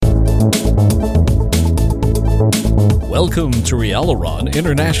Welcome to Rialaron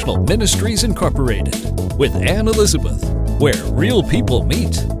International Ministries Incorporated with Ann Elizabeth, where real people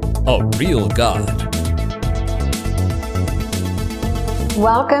meet a real God.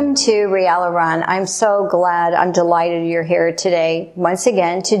 Welcome to Rialaron. I'm so glad, I'm delighted you're here today once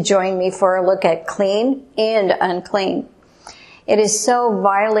again to join me for a look at clean and unclean. It is so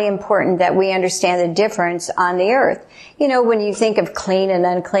vitally important that we understand the difference on the earth. You know, when you think of clean and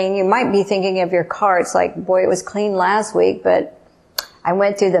unclean, you might be thinking of your car. It's like, boy, it was clean last week, but I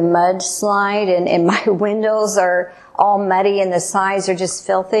went through the mudslide and my windows are all muddy and the sides are just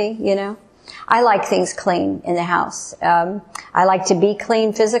filthy, you know. I like things clean in the house. I like to be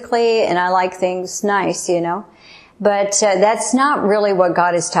clean physically and I like things nice, you know. But that's not really what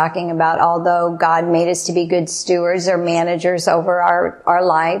God is talking about, although God made us to be good stewards or managers over our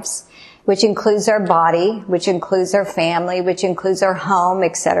lives, which includes our body, which includes our family, which includes our home,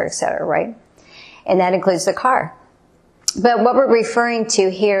 et cetera, right? And that includes the car. But what we're referring to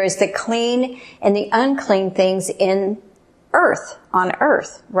here is the clean and the unclean things on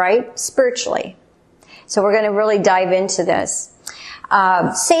earth, right? Spiritually. So we're going to really dive into this.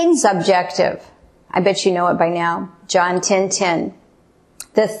 Satan's objective. I bet you know it by now. John 10:10.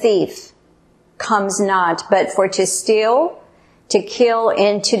 The thief comes not, but for to steal, to kill,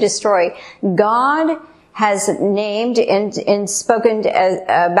 and to destroy. God has named and spoken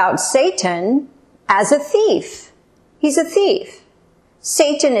about Satan as a thief. He's a thief.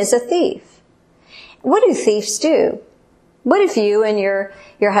 Satan is a thief. What do thieves do? What if you and your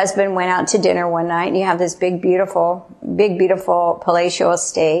husband went out to dinner one night and you have this big, beautiful palatial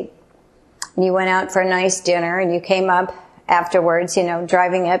estate? And you went out for a nice dinner and you came up afterwards, you know,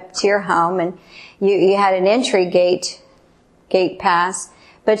 driving up to your home and you had an entry gate pass,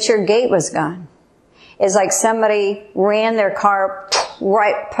 but your gate was gone. It's like somebody ran their car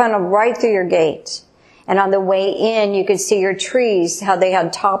right through your gate. And on the way in, you could see your trees, how they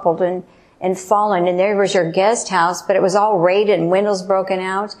had toppled and fallen. And there was your guest house, but it was all raided and windows broken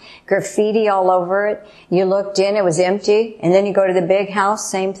out, graffiti all over it. You looked in, it was empty. And then you go to the big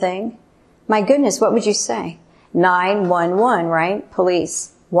house, same thing. My goodness, what would you say? 911, right?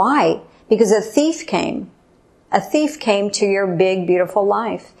 Police. Why? Because a thief came. A thief came to your big, beautiful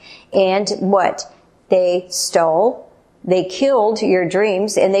life. And what? They stole, they killed your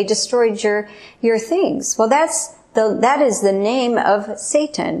dreams, and they destroyed your things. Well, that is the name of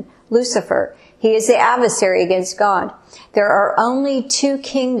Satan, Lucifer. He is the adversary against God. There are only two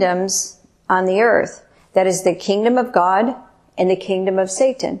kingdoms on the earth. That is the kingdom of God and the kingdom of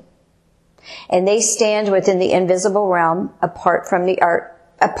Satan. And they stand within the invisible realm apart from the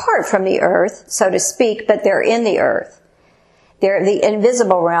earth, so to speak, but they're in the earth. They're the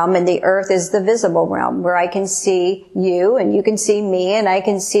invisible realm and the earth is the visible realm where I can see you and you can see me and I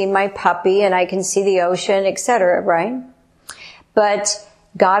can see my puppy and I can see the ocean, etc., right? But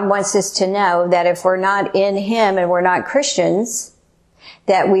God wants us to know that if we're not in Him and we're not Christians,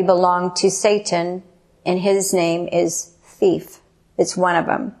 that we belong to Satan and his name is thief. It's one of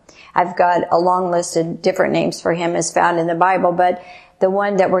them. I've got a long list of different names for him as found in the Bible, but the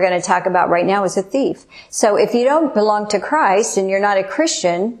one that we're going to talk about right now is a thief. So if you don't belong to Christ and you're not a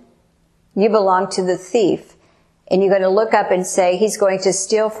Christian, you belong to the thief. And you're going to look up and say, he's going to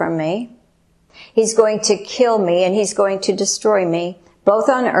steal from me. He's going to kill me and he's going to destroy me, both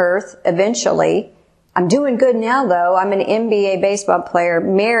on earth eventually. I'm doing good now though. I'm an NBA baseball player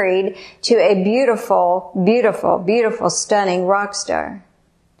married to a beautiful, beautiful, beautiful, stunning rock star.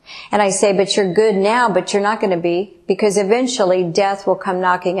 And I say, but you're good now, but you're not going to be, because eventually death will come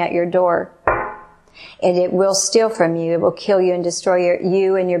knocking at your door. And it will steal from you. It will kill you and destroy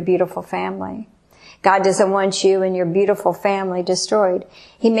you and your beautiful family. God doesn't want you and your beautiful family destroyed.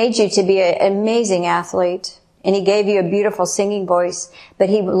 He made you to be an amazing athlete. And He gave you a beautiful singing voice. But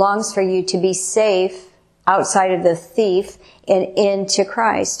He longs for you to be safe outside of the thief and into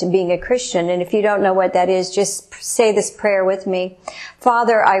Christ, being a Christian. And if you don't know what that is, just say this prayer with me.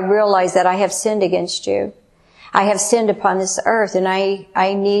 Father, I realize that I have sinned against you. I have sinned upon this earth, and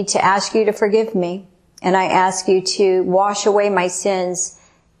I need to ask you to forgive me. And I ask you to wash away my sins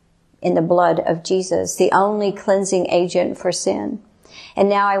in the blood of Jesus, the only cleansing agent for sin. And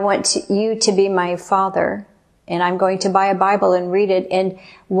now I want you to be my Father. And I'm going to buy a Bible and read it and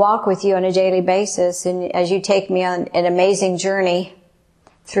walk with you on a daily basis. And as you take me on an amazing journey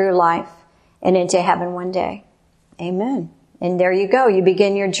through life and into heaven one day. Amen. And there you go. You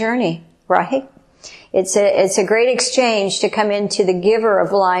begin your journey, right? It's a great exchange to come into the giver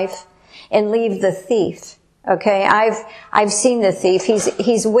of life and leave the thief. Okay. I've seen the thief.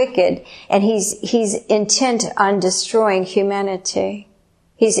 He's wicked and he's intent on destroying humanity.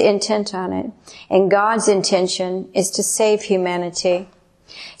 He's intent on it. And God's intention is to save humanity.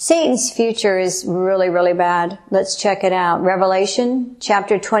 Satan's future is really, really bad. Let's check it out. Revelation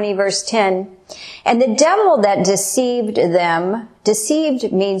chapter 20, verse 10. And the devil that deceived them,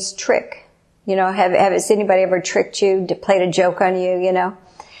 deceived means trick. You know, has anybody ever tricked you, played a joke on you, you know?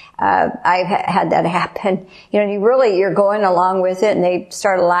 I've had that happen. You know, you're going along with it and they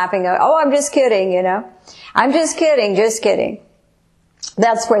start laughing. Oh, I'm just kidding, you know. I'm just kidding, just kidding.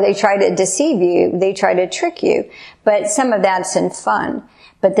 That's where they try to deceive you. They try to trick you. But some of that's in fun.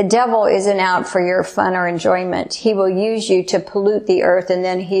 But the devil isn't out for your fun or enjoyment. He will use you to pollute the earth, and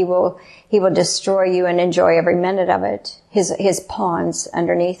then he will destroy you and enjoy every minute of it. His pawns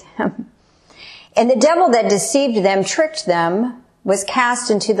underneath him. And the devil that deceived them, tricked them, was cast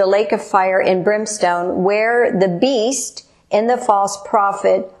into the lake of fire and brimstone, where the beast and the false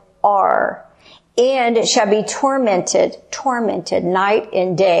prophet are, and shall be tormented night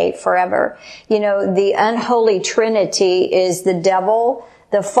and day forever. You know, the unholy trinity is the devil,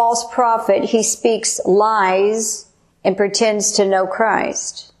 the false prophet. He speaks lies and pretends to know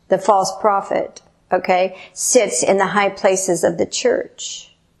Christ. The false prophet, okay, sits in the high places of the church.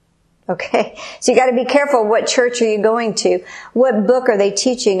 Okay, so you got to be careful. What church are you going to? What book are they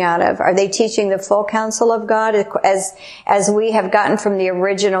teaching out of? Are they teaching the full counsel of God as we have gotten from the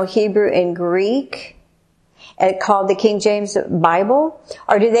original Hebrew and Greek, called the King James Bible?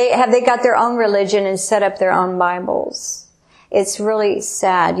 Or have they got their own religion and set up their own Bibles? It's really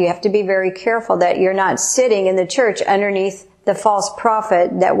sad. You have to be very careful that you're not sitting in the church underneath the false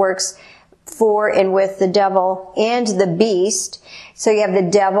prophet that works for and with the devil and the beast. So you have the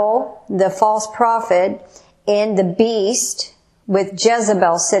devil, the false prophet, and the beast with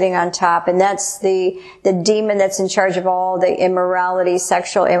Jezebel sitting on top. And that's the demon that's in charge of all the immorality,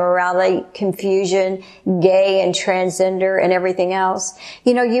 sexual immorality, confusion, gay and transgender and everything else.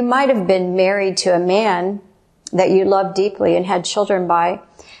 You know, you might have been married to a man that you loved deeply and had children by.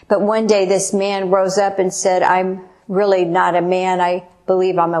 But one day this man rose up and said, I'm really not a man. I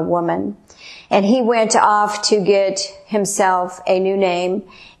believe I'm a woman. And he went off to get himself a new name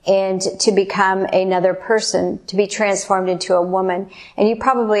and to become another person, to be transformed into a woman. And you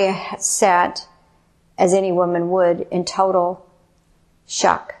probably sat, as any woman would, in total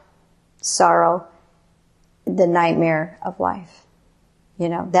shock, sorrow, the nightmare of life. You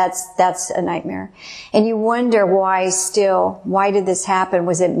know, that's a nightmare. And you wonder why did this happen?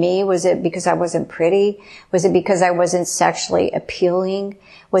 Was it me? Was it because I wasn't pretty? Was it because I wasn't sexually appealing?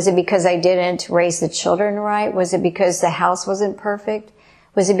 Was it because I didn't raise the children right? Was it because the house wasn't perfect?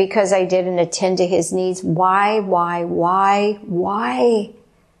 Was it because I didn't attend to his needs? Why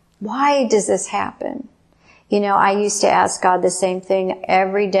does this happen? You know, I used to ask God the same thing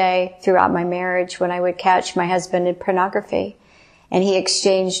every day throughout my marriage when I would catch my husband in pornography. And he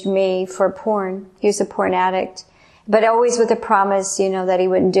exchanged me for porn. He was a porn addict. But always with a promise, you know, that he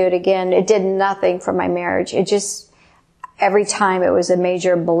wouldn't do it again. It did nothing for my marriage. It just, every time it was a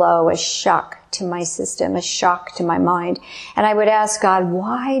major blow, a shock to my system, a shock to my mind. And I would ask God,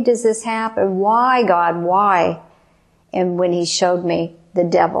 why does this happen? Why, God, why? And when he showed me the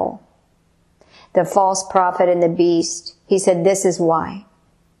devil, the false prophet and the beast, he said, this is why.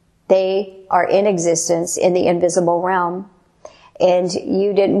 They are in existence in the invisible realm. And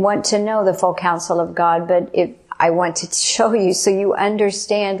you didn't want to know the full counsel of God, but I want to show you so you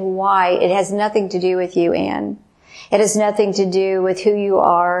understand why. It has nothing to do with you, Anne. It has nothing to do with who you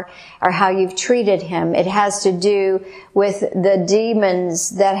are or how you've treated him. It has to do with the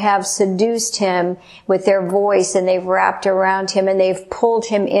demons that have seduced him with their voice, and they've wrapped around him and they've pulled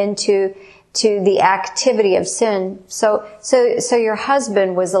him into the activity of sin. So your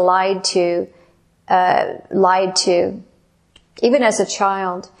husband was lied to, even as a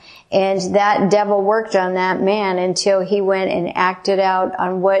child. And that devil worked on that man until he went and acted out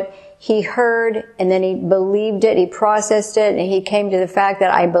on what he heard, and then he believed it, he processed it, and he came to the fact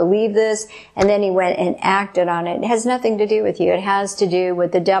that I believe this, and then he went and acted on it. It has nothing to do with you. It has to do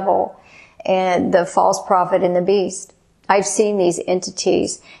with the devil and the false prophet and the beast. I've seen these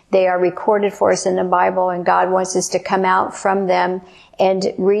entities. They are recorded for us in the Bible, and God wants us to come out from them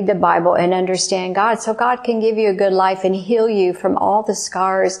and read the Bible and understand God, so God can give you a good life and heal you from all the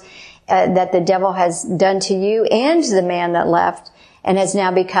scars that the devil has done to you and the man that left and has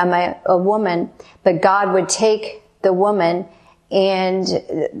now become a woman. But God would take the woman and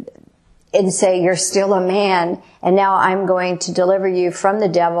say, you're still a man, and now I'm going to deliver you from the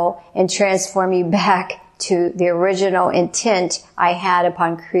devil and transform you back to the original intent I had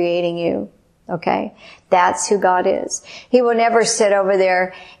upon creating you. Okay? That's who God is. He will never sit over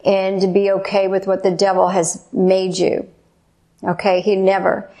there and be okay with what the devil has made you. Okay, he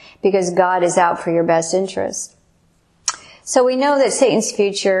never, because God is out for your best interest. So we know that Satan's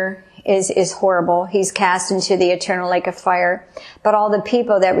future is horrible. He's cast into the eternal lake of fire. But all the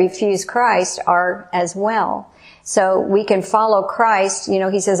people that refuse Christ are as well. So we can follow Christ. You know,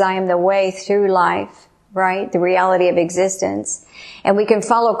 he says, I am the way through life, right? The reality of existence. And we can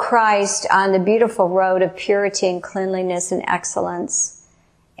follow Christ on the beautiful road of purity and cleanliness and excellence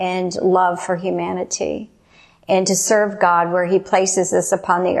and love for humanity. And to serve God where he places us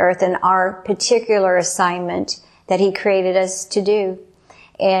upon the earth in our particular assignment that he created us to do.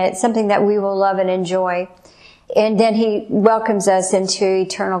 And it's something that we will love and enjoy. And then he welcomes us into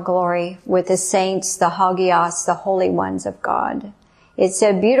eternal glory with the saints, the Hagios, the holy ones of God. It's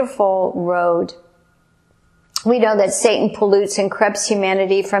a beautiful road. We know that Satan pollutes and corrupts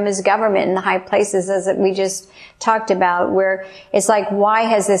humanity from his government in the high places, as we just talked about, where it's like, why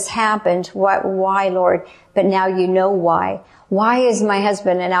has this happened? Why, Lord? But now you know why. Why is my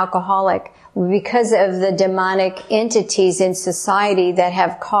husband an alcoholic? Because of the demonic entities in society that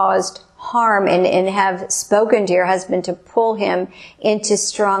have caused harm and have spoken to your husband to pull him into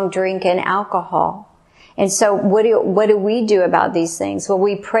strong drink and alcohol. And so what do we do about these things? Well,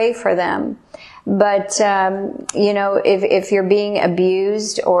 we pray for them. But, you know, if you're being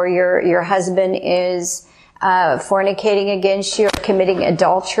abused or your husband is fornicating against you or committing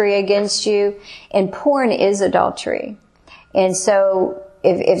adultery against you, and porn is adultery. And so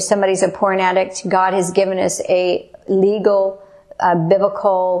if somebody's a porn addict, God has given us a legal,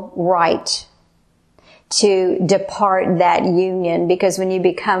 biblical right to depart that union. Because when you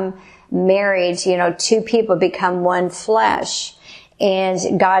become married, you know, two people become one flesh.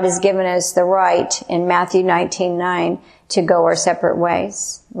 And God has given us the right in Matthew 19:9 to go our separate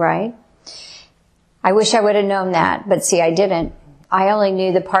ways, right? I wish I would have known that, but see, I didn't. I only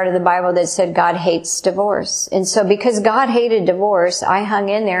knew the part of the Bible that said God hates divorce. And so because God hated divorce, I hung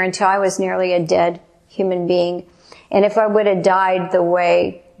in there until I was nearly a dead human being. And if I would have died the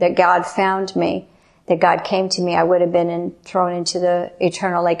way that God found me, that God came to me, I would have been thrown into the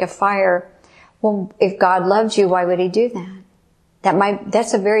eternal lake of fire. Well, if God loved you, why would he do that?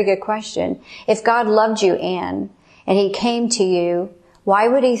 That's a very good question. If God loved you, Anne, and he came to you, why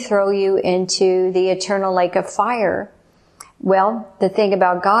would he throw you into the eternal lake of fire? Well, the thing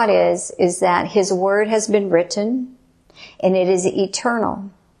about God is that his word has been written and it is eternal.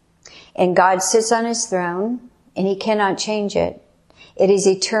 And God sits on his throne and he cannot change it. It is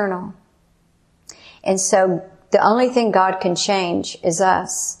eternal. And so the only thing God can change is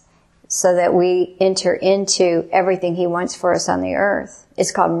us, so that we enter into everything he wants for us on the earth.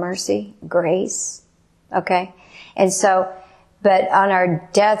 It's called mercy, grace. Okay? And so, but on our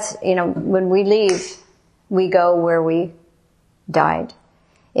death, you know, when we leave, we go where we died.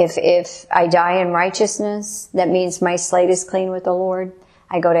 If I die in righteousness, that means my slate is clean with the Lord.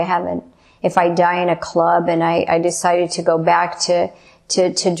 I go to heaven. If I die in a club and I decided to go back to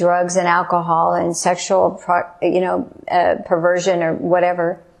drugs and alcohol and sexual, perversion or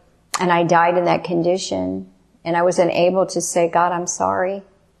whatever, and I died in that condition, and I was unable to say, God, I'm sorry.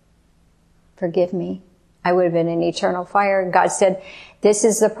 Forgive me. I would have been in eternal fire. God said, this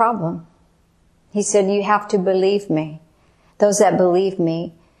is the problem. He said, you have to believe me. Those that believe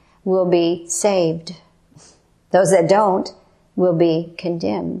me will be saved. Those that don't will be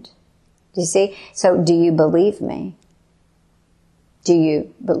condemned. Do you see? So do you believe me? Do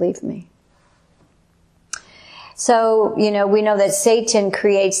you believe me? So, you know, we know that Satan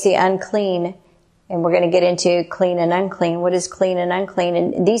creates the unclean, and we're going to get into clean and unclean. What is clean and unclean?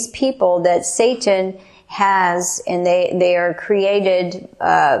 And these people that Satan has, and they are created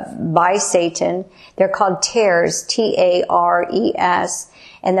by Satan, they're called tares, T-A-R-E-S.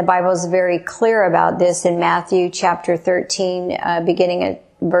 And the Bible is very clear about this in Matthew chapter 13, beginning at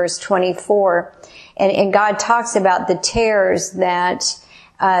verse 24. And God talks about the tares that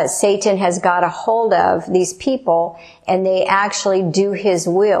Satan has got a hold of, these people, and they actually do his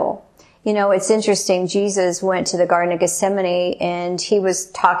will. You know, it's interesting. Jesus went to the Garden of Gethsemane and he was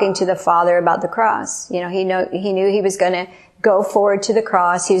talking to the Father about the cross. You know, he knew he was going to go forward to the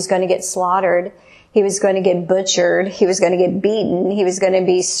cross. He was going to get slaughtered. He was going to get butchered. He was going to get beaten. He was going to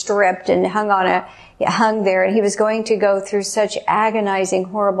be stripped and hung there. And he was going to go through such agonizing,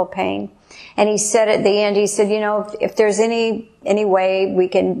 horrible pain. And he said at the end, he said, you know, if there's any way we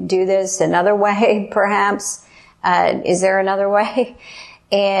can do this another way, perhaps, is there another way?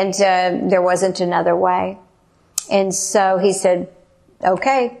 And there wasn't another way. And so he said,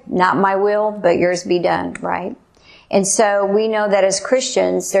 okay, not my will, but yours be done, right? And so we know that as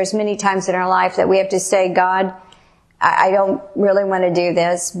Christians, there's many times in our life that we have to say, God, I don't really want to do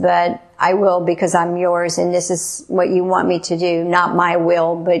this, but I will because I'm yours and this is what you want me to do. Not my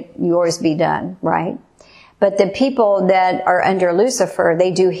will, but yours be done, right? But the people that are under Lucifer,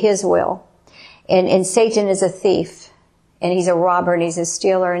 they do his will. And Satan is a thief. And he's a robber and he's a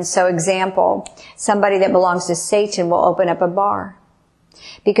stealer. And so example, somebody that belongs to Satan will open up a bar.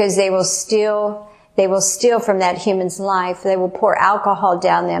 Because they will steal from that human's life. They will pour alcohol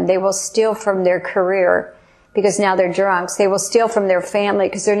down them. They will steal from their career because now they're drunks. They will steal from their family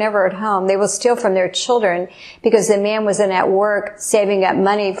because they're never at home. They will steal from their children because the man wasn't at work saving up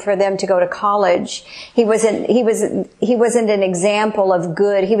money for them to go to college. He wasn't an example of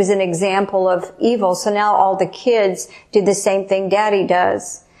good. He was an example of evil. So now all the kids do the same thing daddy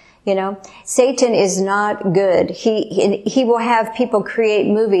does. You know, Satan is not good. He will have people create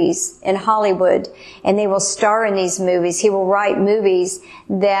movies in Hollywood and they will star in these movies. He will write movies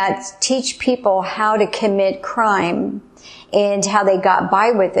that teach people how to commit crime and how they got by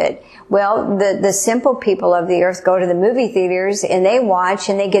with it. Well, the simple people of the earth go to the movie theaters and they watch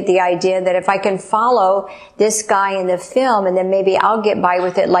and they get the idea that if I can follow this guy in the film and then maybe I'll get by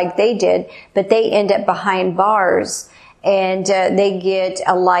with it like they did, but they end up behind bars. And they get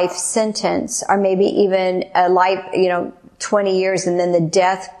a life sentence or maybe even a life, 20 years and then the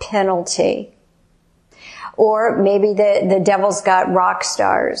death penalty. Or maybe the devil's got rock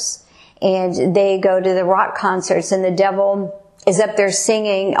stars and they go to the rock concerts and the devil is up there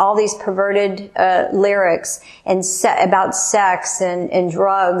singing all these perverted lyrics and about sex and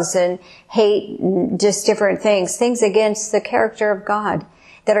drugs and hate and just different things against the character of God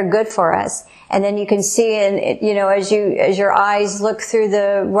that are good for us. And then you can see as your eyes look through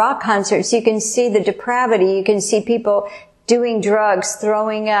the rock concerts, you can see the depravity. You can see people doing drugs,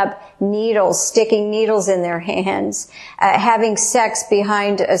 throwing up needles, sticking needles in their hands, having sex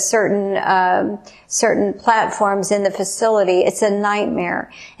behind a certain platforms in the facility. It's a nightmare.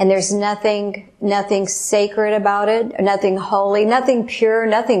 And there's nothing sacred about it, nothing holy, nothing pure,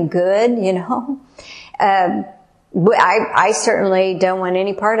 nothing good, I certainly don't want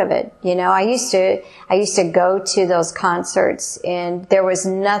any part of it. I used to go to those concerts and there was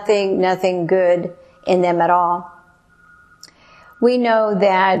nothing good in them at all. We know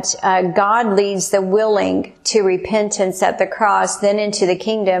that God leads the willing to repentance at the cross, then into the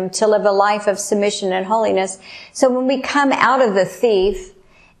kingdom to live a life of submission and holiness. So when we come out of the thief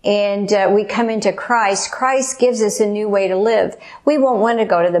and we come into Christ, Christ gives us a new way to live. We won't want to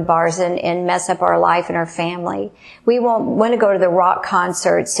go to the bars and mess up our life and our family. We won't want to go to the rock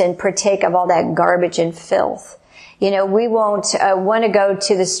concerts and partake of all that garbage and filth. We won't want to go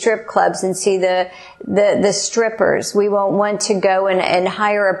to the strip clubs and see the strippers. We won't want to go and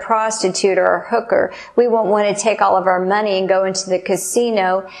hire a prostitute or a hooker. We won't want to take all of our money and go into the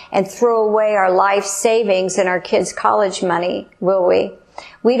casino and throw away our life savings and our kids' college money, will we?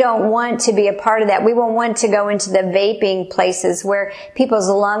 We don't want to be a part of that. We won't want to go into the vaping places where people's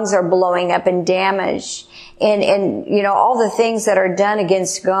lungs are blowing up and damaged. And all the things that are done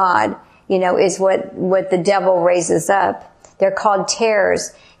against God, is what the devil raises up. They're called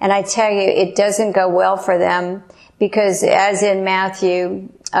tares. And I tell you, it doesn't go well for them because as in Matthew,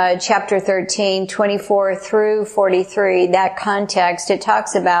 chapter 13, 24 through 43, that context, it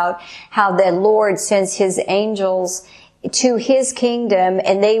talks about how the Lord sends his angels to his kingdom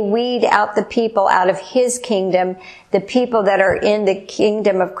and they weed out the people out of his kingdom, the people that are in the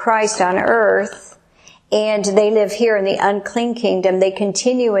kingdom of Christ on earth, and they live here in the unclean kingdom. They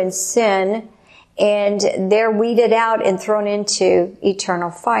continue in sin and they're weeded out and thrown into eternal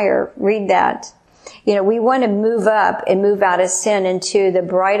fire. Read that. We want to move up and move out of sin into the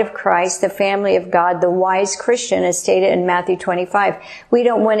bride of Christ, the family of God, the wise Christian, as stated in Matthew 25. We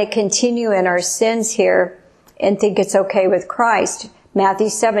don't want to continue in our sins here and think it's okay with Christ. Matthew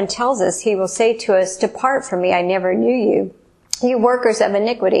 7 tells us, he will say to us, "Depart from me, I never knew you, you workers of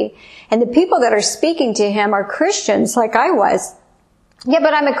iniquity." And the people that are speaking to him are Christians like I was. Yeah,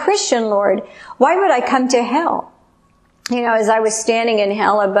 but I'm a Christian, Lord. Why would I come to hell? As I was standing in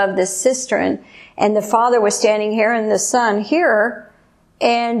hell above the cistern and the Father was standing here and the Son here,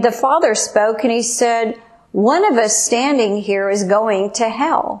 and the Father spoke and he said, one of us standing here is going to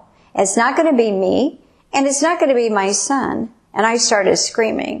hell. It's not going to be me. And it's not going to be my son. And I started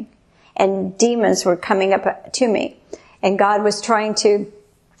screaming. And demons were coming up to me. And God was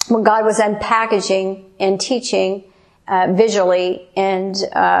God was unpackaging and teaching visually and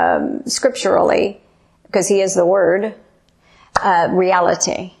scripturally, because he is the Word,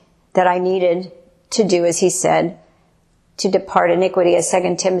 reality that I needed to do as he said, to depart iniquity, as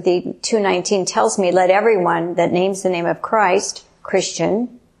 2 Timothy 2:19 tells me, let everyone that names the name of Christ,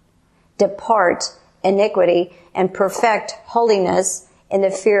 Christian, depart iniquity and perfect holiness in the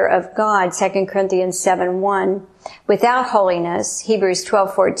fear of God, 2 Corinthians 7:1. Without holiness, Hebrews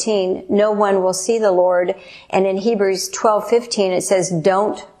 12:14, no one will see the Lord. And in Hebrews 12:15, it says,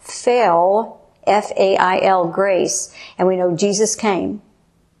 don't fail, F-A-I-L, grace. And we know Jesus came.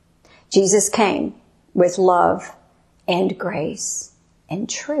 Jesus came with love and grace and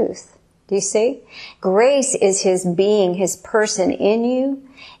truth. Do you see? Grace is his being, his person in you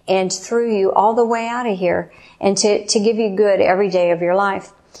and through you all the way out of here, and to give you good every day of your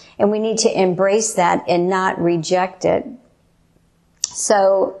life. And we need to embrace that and not reject it.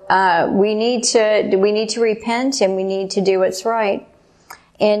 So we need to repent, and we need to do what's right.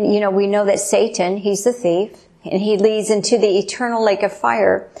 And we know that Satan, he's the thief, and he leads into the eternal lake of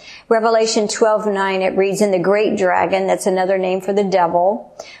fire. Revelation 12:9, it reads, and the great dragon, that's another name for the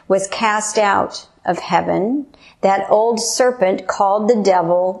devil, was cast out of heaven, that old serpent called the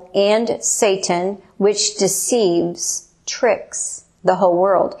devil and Satan, which deceives, tricks the whole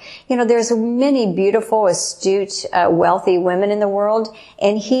world. There's many beautiful, astute, wealthy women in the world,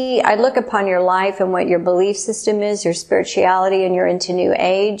 and I look upon your life and what your belief system is, your spirituality, and you're into New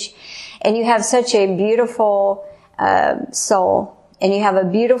Age, and you have such a beautiful soul, and you have a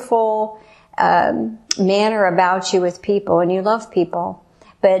beautiful manner about you with people, and you love people.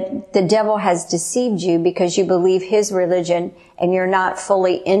 But the devil has deceived you because you believe his religion and you're not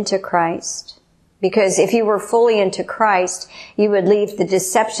fully into Christ. Because if you were fully into Christ, you would leave the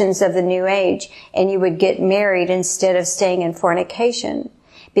deceptions of the New Age and you would get married instead of staying in fornication.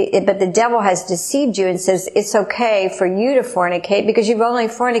 But the devil has deceived you and says it's okay for you to fornicate because you've only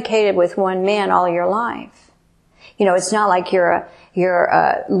fornicated with one man all your life. It's not like you're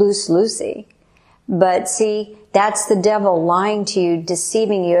a loose-loosey. But see, that's the devil lying to you,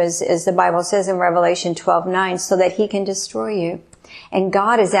 deceiving you, as the Bible says in Revelation 12:9, so that he can destroy you. And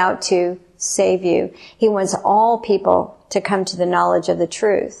God is out to save you. He wants all people to come to the knowledge of the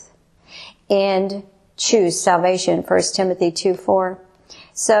truth and choose salvation, 1 Timothy 2:4.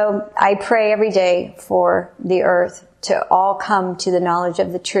 So I pray every day for the earth to all come to the knowledge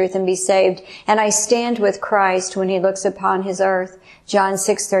of the truth and be saved. And I stand with Christ when he looks upon his earth. John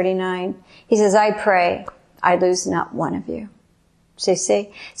 6:39. He says, I pray I lose not one of you. So you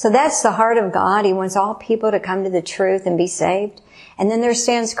see? So that's the heart of God. He wants all people to come to the truth and be saved. And then there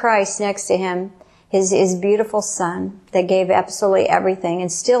stands Christ next to him, his beautiful son that gave absolutely everything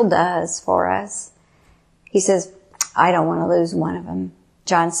and still does for us. He says, I don't want to lose one of them.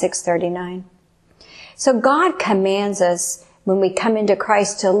 John 6:39. So God commands us when we come into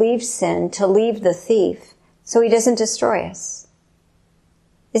Christ to leave sin, to leave the thief, so he doesn't destroy us.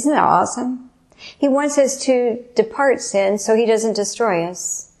 Isn't that awesome? He wants us to depart sin so he doesn't destroy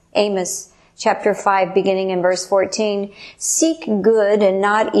us. Amos chapter 5, beginning in verse 14, seek good and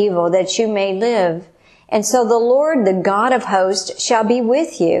not evil, that you may live. And so the Lord, the God of hosts, shall be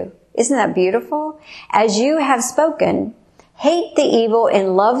with you. Isn't that beautiful? As you have spoken, hate the evil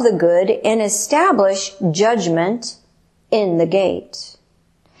and love the good, and establish judgment in the gate.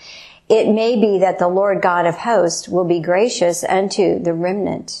 It may be that the Lord God of hosts will be gracious unto the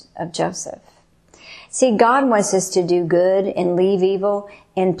remnant of Joseph. See, God wants us to do good and leave evil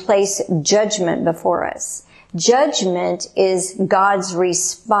and place judgment before us. Judgment is God's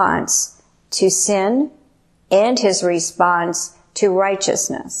response to sin and his response to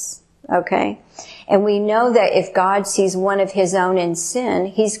righteousness. Okay? And we know that if God sees one of his own in sin,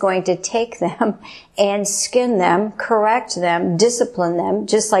 he's going to take them and skin them, correct them, discipline them,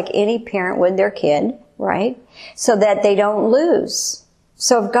 just like any parent would their kid, right? So that they don't lose.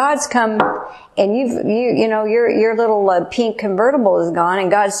 So if God's come and your little pink convertible is gone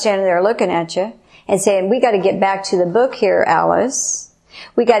and God's standing there looking at you and saying, we got to get back to the book here, Alice.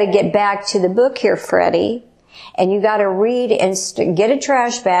 We got to get back to the book here, Freddie. And you got to read and get a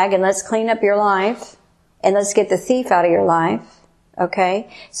trash bag and let's clean up your life and let's get the thief out of your life,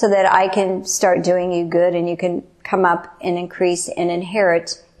 okay? So that I can start doing you good and you can come up and increase and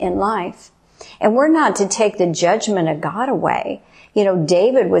inherit in life. And we're not to take the judgment of God away.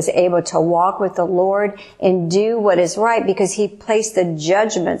 David was able to walk with the Lord and do what is right because he placed the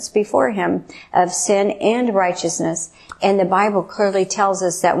judgments before him of sin and righteousness. And the Bible clearly tells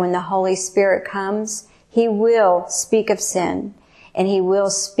us that when the Holy Spirit comes, he will speak of sin, and he will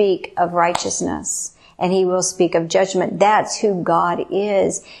speak of righteousness, and he will speak of judgment. That's who God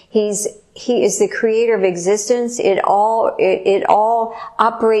is. He is the creator of existence. It all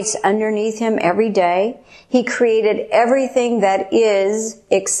operates underneath him every day. He created everything that is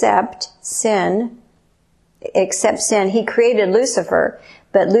except sin. He created Lucifer,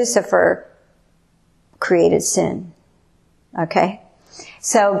 but Lucifer created sin. Okay?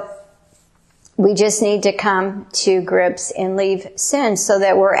 So We just need to come to grips and leave sin so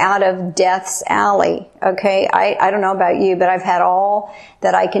that we're out of death's alley. Okay? I don't know about you, but I've had all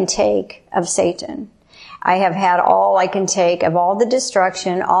that I can take of Satan. I have had all I can take of all the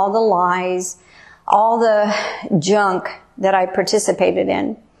destruction, all the lies, all the junk that I participated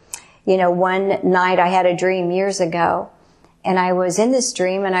in. You know, one night I had a dream years ago, and I was in this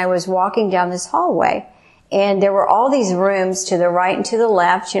dream and I was walking down this hallway, and there were all these rooms to the right and to the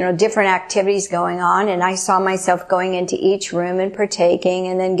left, you know, different activities going on, and I saw myself going into each room and partaking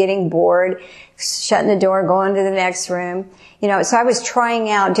and then getting bored, shutting the door, going to the next room. You know, so I was trying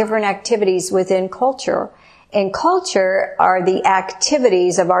out different activities within culture. And culture are the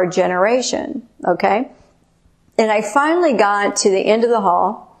activities of our generation, okay? And I finally got to the end of the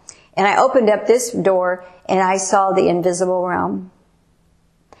hall, and I opened up this door, and I saw the invisible realm.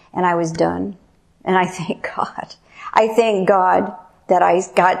 And I was done. And I thank God. I thank God that I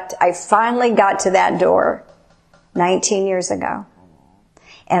finally got to that door 19 years ago.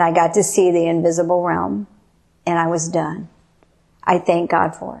 And I got to see the invisible realm. And I was done. I thank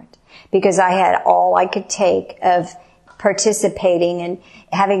God for it. Because I had all I could take of participating and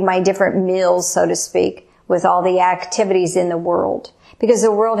having my different meals, so to speak, with all the activities in the world. Because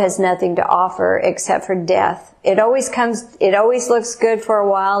the world has nothing to offer except for death. It always looks good for a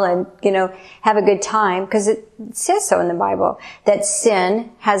while and, you know, have a good time, because it says so in the Bible, that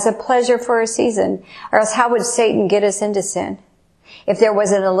sin has a pleasure for a season. Or else how would Satan get us into sin? If there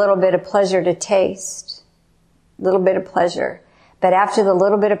wasn't a little bit of pleasure to taste. A little bit of pleasure. But after the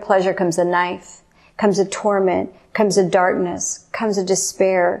little bit of pleasure comes a knife, comes a torment, comes a darkness, comes a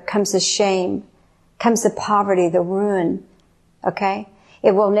despair, comes a shame, comes the poverty, the ruin. Okay?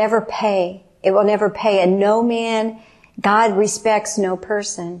 It will never pay. It will never pay. And no man, God respects no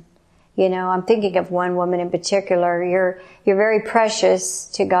person. You know, I'm thinking of one woman in particular. You're very precious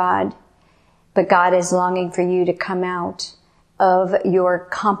to God, but God is longing for you to come out of your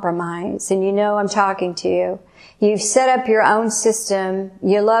compromise. And you know I'm talking to you. You've set up your own system.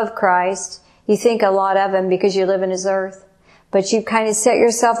 You love Christ. You think a lot of Him because you live in His earth. But you've kind of set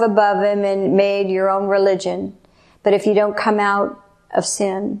yourself above Him and made your own religion. But if you don't come out of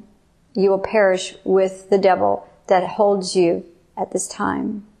sin, you will perish with the devil that holds you at this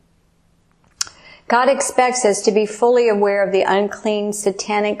time. God expects us to be fully aware of the unclean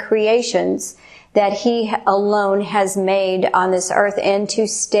satanic creations that He alone has made on this earth and to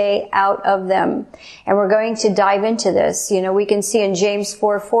stay out of them. And we're going to dive into this. You know, we can see in James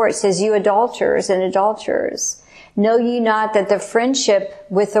 4:4, it says, "You adulterers and adulterers, know ye not that the friendship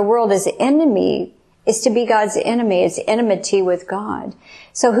with the world is to be God's enemy. It's enmity with God.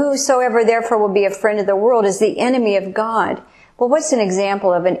 So whosoever therefore will be a friend of the world is the enemy of God." Well, what's an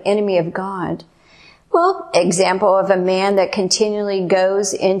example of an enemy of God? Well, example of a man that continually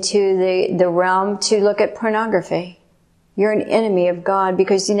goes into the realm to look at pornography. You're an enemy of God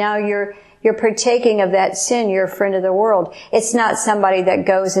because now you're partaking of that sin. You're a friend of the world. It's not somebody that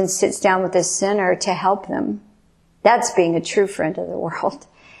goes and sits down with a sinner to help them. That's being a true friend of the world.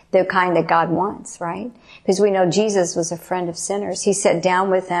 The kind that God wants, right? Because we know Jesus was a friend of sinners. He sat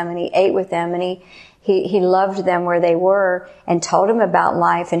down with them and He ate with them and He loved them where they were and told them about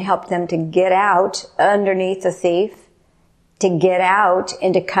life and helped them to get out underneath the thief, to get out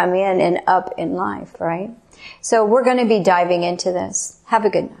and to come in and up in life, right? So we're going to be diving into this. Have a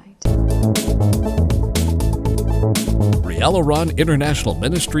good night. Rialaron International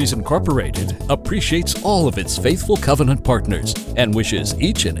Ministries Incorporated appreciates all of its faithful covenant partners and wishes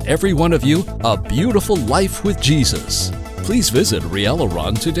each and every one of you a beautiful life with Jesus. Please visit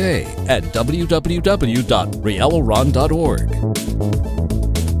Rialaron today at www.rialaron.org.